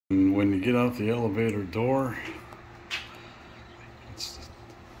And when you get out the elevator door,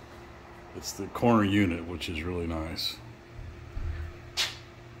 it's the corner unit, which is really nice.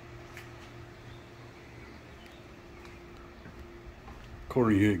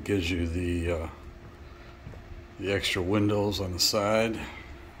 Corner unit gives you the extra windows on the side.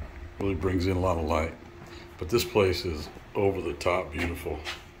 Really brings in a lot of light. But this place is over the top beautiful.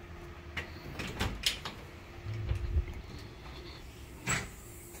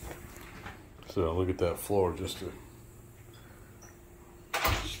 So look at that floor just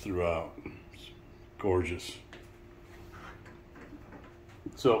throughout. It's gorgeous.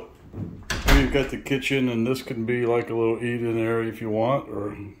 So here you've got the kitchen, and this can be like a little eat-in area if you want,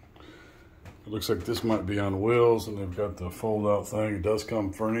 or it looks like this might be on wheels, and they've got the fold-out thing. It does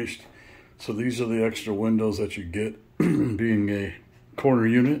come furnished. So these are the extra windows that you get being a corner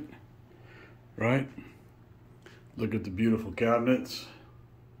unit, right? Look at the beautiful cabinets.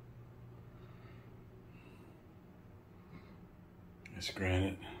 It's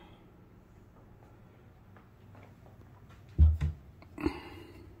granite.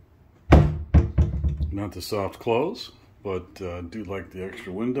 Not the soft close, but do like the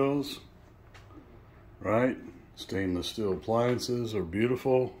extra windows, right? Stainless steel appliances are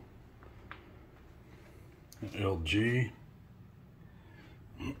beautiful. LG.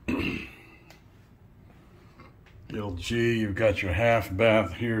 LG, you've got your half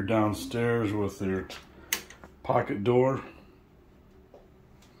bath here downstairs with your pocket door.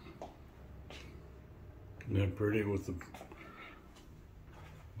 Isn't that pretty with the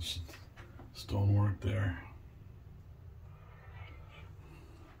stonework there?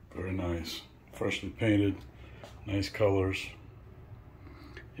 Very nice. Freshly painted, nice colors.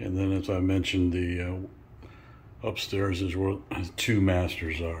 And then, as I mentioned, the upstairs is where two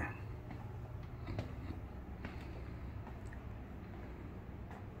masters are.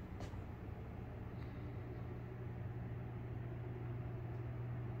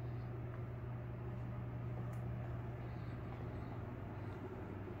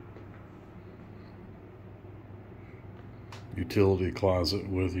 Utility closet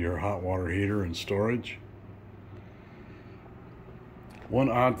with your hot water heater and storage. One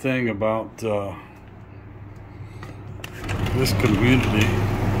odd thing about this community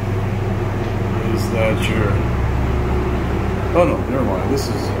is that oh no, never mind. This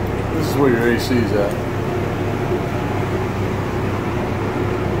is where your AC is at.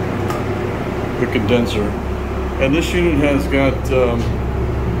 The condenser, and this unit has got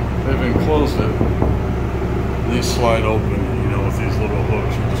they've enclosed it. These slide open, you know, with these little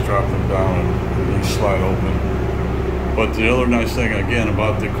hooks. You just drop them down and these slide open. But the other nice thing, again,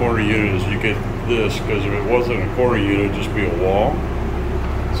 about the corner unit is you get this, because if it wasn't a corner unit, it'd just be a wall.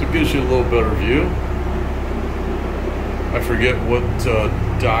 So it gives you a little better view. I forget what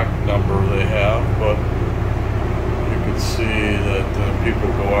dock number they have, but you can see that people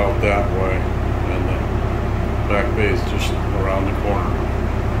go out that way, and the back bay is just around the corner.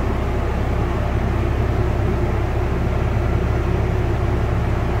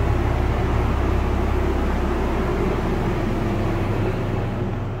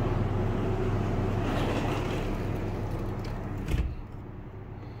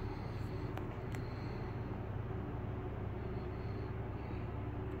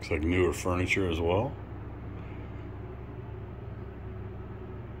 Looks like newer furniture as well.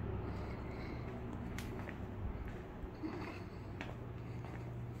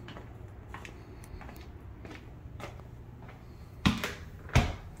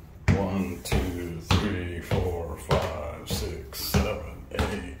 One, 2, 3, 4, 5, 6, 7,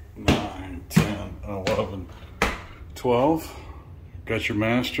 8, 9, 10, 11, 12. Got your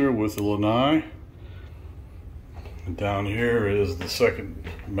master with the lanai. And down here is the second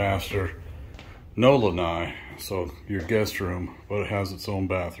master, no lanai, so your guest room, but it has its own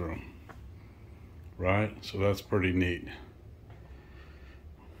bathroom, right? So that's pretty neat.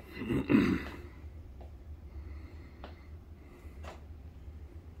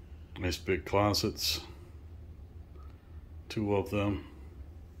 Nice big closets, 2 of them.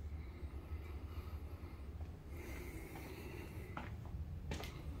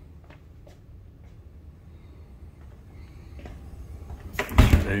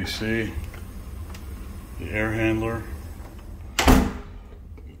 AC, the air handler,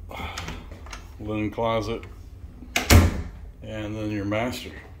 linen closet, and then your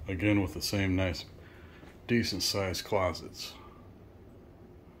master, again with the same nice, decent sized closets.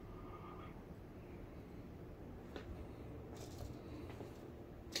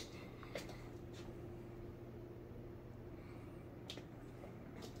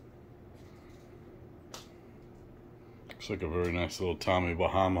 Looks like a very nice little Tommy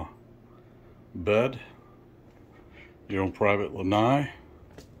Bahama bed. Your own private lanai.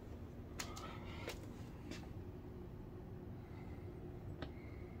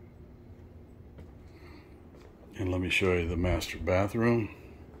 And let me show you the master bathroom.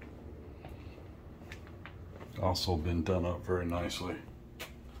 Also been done up very nicely.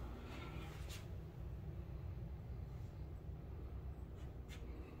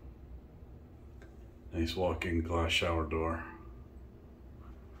 Nice walk-in glass shower door.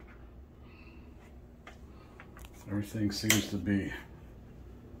 Everything seems to be...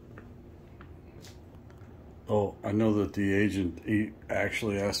 Oh, I know that the agent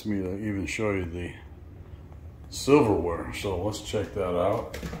actually asked me to even show you the silverware, so let's check that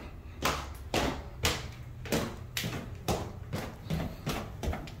out.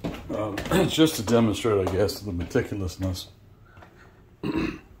 It's just to demonstrate, I guess, the meticulousness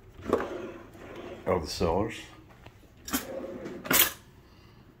of the sellers.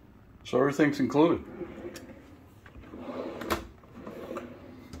 So everything's included.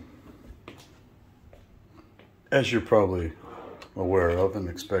 As you're probably aware of and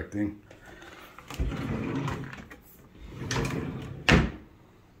expecting.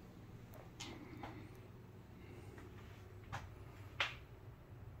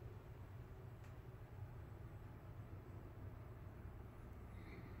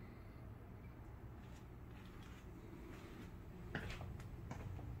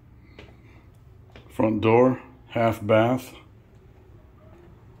 Front door, half bath,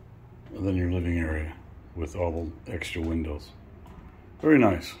 and then your living area with all the extra windows. Very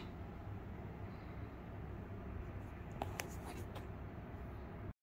nice.